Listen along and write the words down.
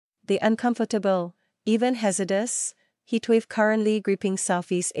The uncomfortable, even hazardous, heatwave currently gripping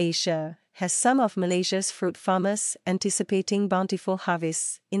Southeast Asia has some of Malaysia's fruit farmers anticipating bountiful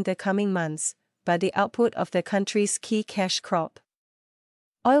harvests in the coming months, but the output of the country's key cash crop,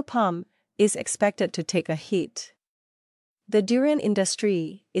 oil palm, is expected to take a hit. The durian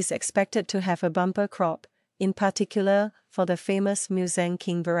industry is expected to have a bumper crop, in particular for the famous Musang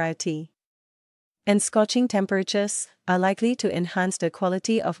King variety. And scorching temperatures are likely to enhance the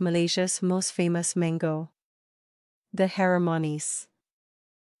quality of Malaysia's most famous mango. The harmonies.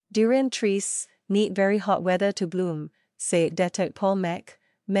 Durian trees need very hot weather to bloom, said Dr. Paul Mack,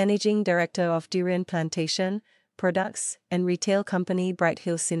 Managing Director of Durian Plantation, Products and Retail Company Bright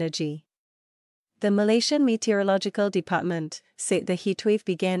Hill Synergy. The Malaysian Meteorological Department said the heatwave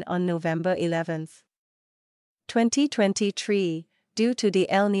began on November 11, 2023, due to the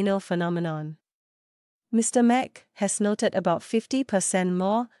El Niño phenomenon. Mr. Mack has noted about 50%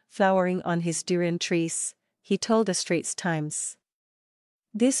 more flowering on his durian trees, he told the Straits Times.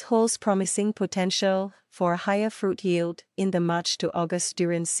 This holds promising potential for a higher fruit yield in the March to August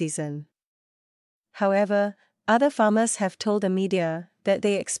durian season. However, other farmers have told the media that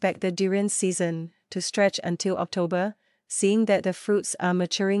they expect the durian season to stretch until October, seeing that the fruits are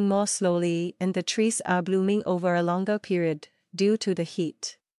maturing more slowly and the trees are blooming over a longer period due to the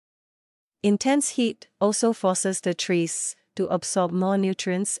heat. Intense heat also forces the trees to absorb more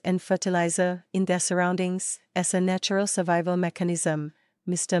nutrients and fertilizer in their surroundings as a natural survival mechanism,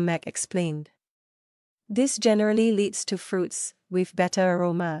 Mr. Mack explained. This generally leads to fruits with better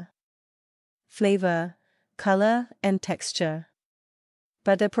aroma, flavor, color, and texture.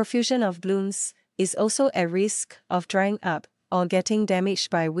 But the profusion of blooms is also at risk of drying up or getting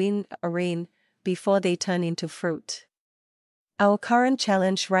damaged by wind or rain before they turn into fruit. Our current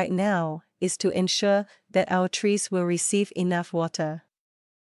challenge right now is to ensure that our trees will receive enough water,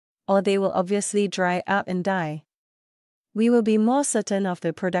 or they will obviously dry up and die. We will be more certain of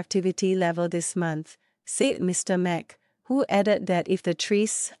the productivity level this month, said Mr. Mack, who added that if the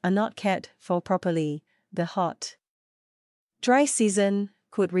trees are not cared for properly, the hot, dry season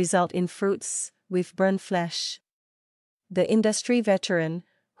could result in fruits with burnt flesh. The industry veteran,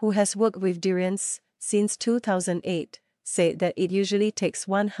 who has worked with durians since 2008, said that it usually takes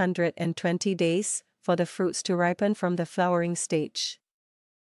 120 days for the fruits to ripen from the flowering stage.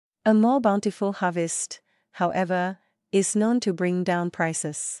 A more bountiful harvest, however, is known to bring down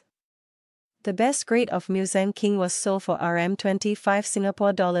prices. The best grade of Musang King was sold for RM25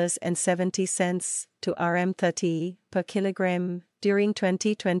 Singapore dollars and 70 cents to RM30 per kilogram during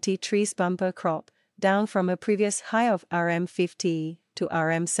 2023's bumper crop, down from a previous high of RM50 to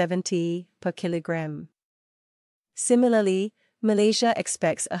RM70 per kilogram. Similarly, Malaysia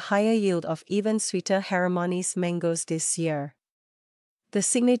expects a higher yield of even sweeter Harmonies mangoes this year. The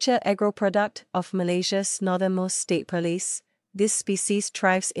signature agro-product of Malaysia's northernmost state Perlis, this species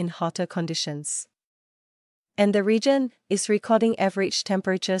thrives in hotter conditions. And the region is recording average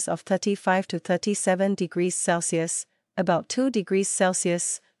temperatures of 35 to 37 degrees Celsius, about 2 degrees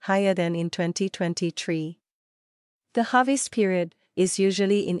Celsius higher than in 2023. The harvest period is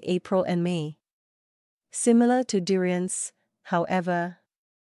usually in April and May. Similar to durians, however,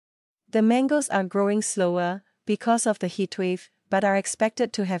 the mangoes are growing slower because of the heatwave, but are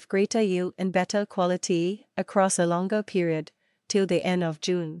expected to have greater yield and better quality across a longer period, till the end of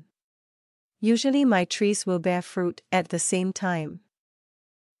June. Usually my trees will bear fruit at the same time.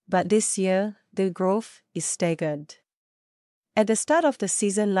 But this year, the growth is staggered. At the start of the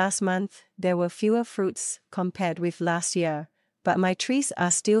season last month, there were fewer fruits compared with last year, but my trees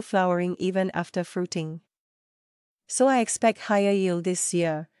are still flowering even after fruiting. So I expect higher yield this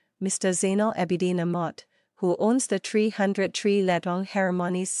year, Mr. Zainal Abidin Ahmad, who owns the 300-tree Ladong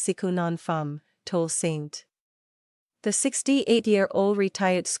Harmonies Sikunon farm, told Saint. The 68-year-old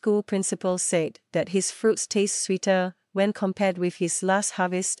retired school principal said that his fruits taste sweeter when compared with his last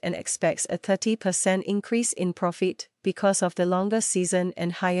harvest and expects a 30% increase in profit because of the longer season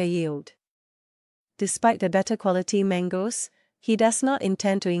and higher yield. Despite the better quality mangoes, he does not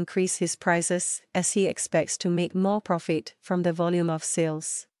intend to increase his prices as he expects to make more profit from the volume of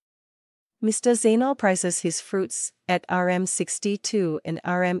sales. Mr. Zainal prices his fruits at RM62 and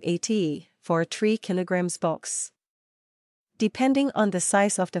RM80 for a 3 kg box, depending on the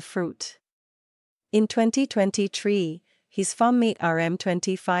size of the fruit. In 2023, his farm made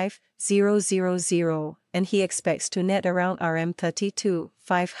RM25,000 and he expects to net around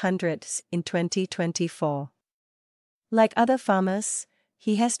RM32,500 in 2024. Like other farmers,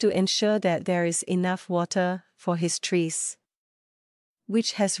 he has to ensure that there is enough water for his trees,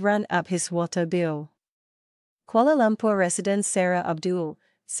 which has run up his water bill. Kuala Lumpur resident Sarah Abdul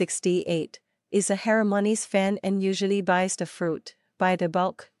 68, is a Harmonies fan and usually buys the fruit by the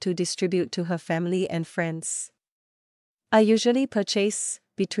bulk to distribute to her family and friends. I usually purchase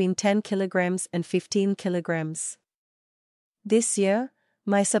between 10 kilograms and 15 kilograms. This year,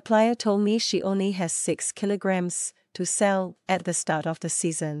 my supplier told me she only has 6 kilograms to sell at the start of the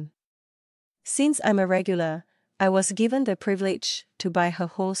season. Since I'm a regular, I was given the privilege to buy her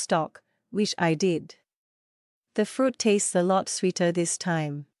whole stock, which I did. The fruit tastes a lot sweeter this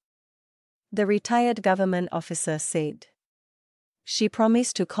time, the retired government officer said. She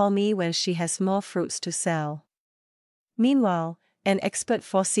promised to call me when she has more fruits to sell. Meanwhile, an expert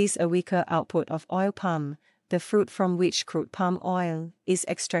foresees a weaker output of oil palm, the fruit from which crude palm oil is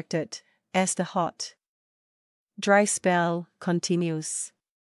extracted, as the hot, dry spell continues.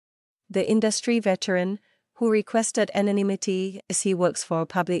 The industry veteran, who requested anonymity as he works for a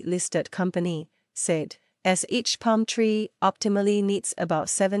public listed company, said, as each palm tree optimally needs about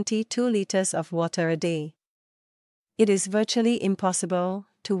 72 liters of water a day. It is virtually impossible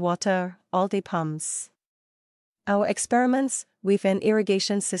to water all the palms. Our experiments with an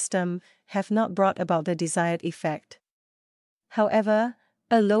irrigation system have not brought about the desired effect. However,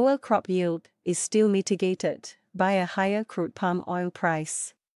 a lower crop yield is still mitigated by a higher crude palm oil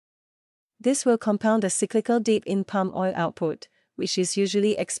price. This will compound a cyclical dip in palm oil output, which is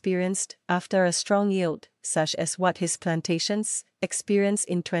usually experienced after a strong yield, such as what his plantations experienced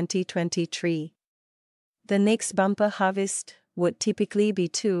in 2023. The next bumper harvest would typically be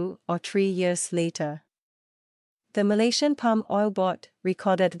 2 or 3 years later. The Malaysian Palm Oil Board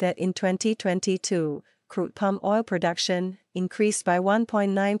recorded that in 2022, crude palm oil production increased by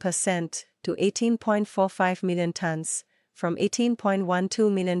 1.9% to 18.45 million tons, from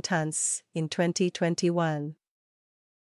 18.12 million tons in 2021.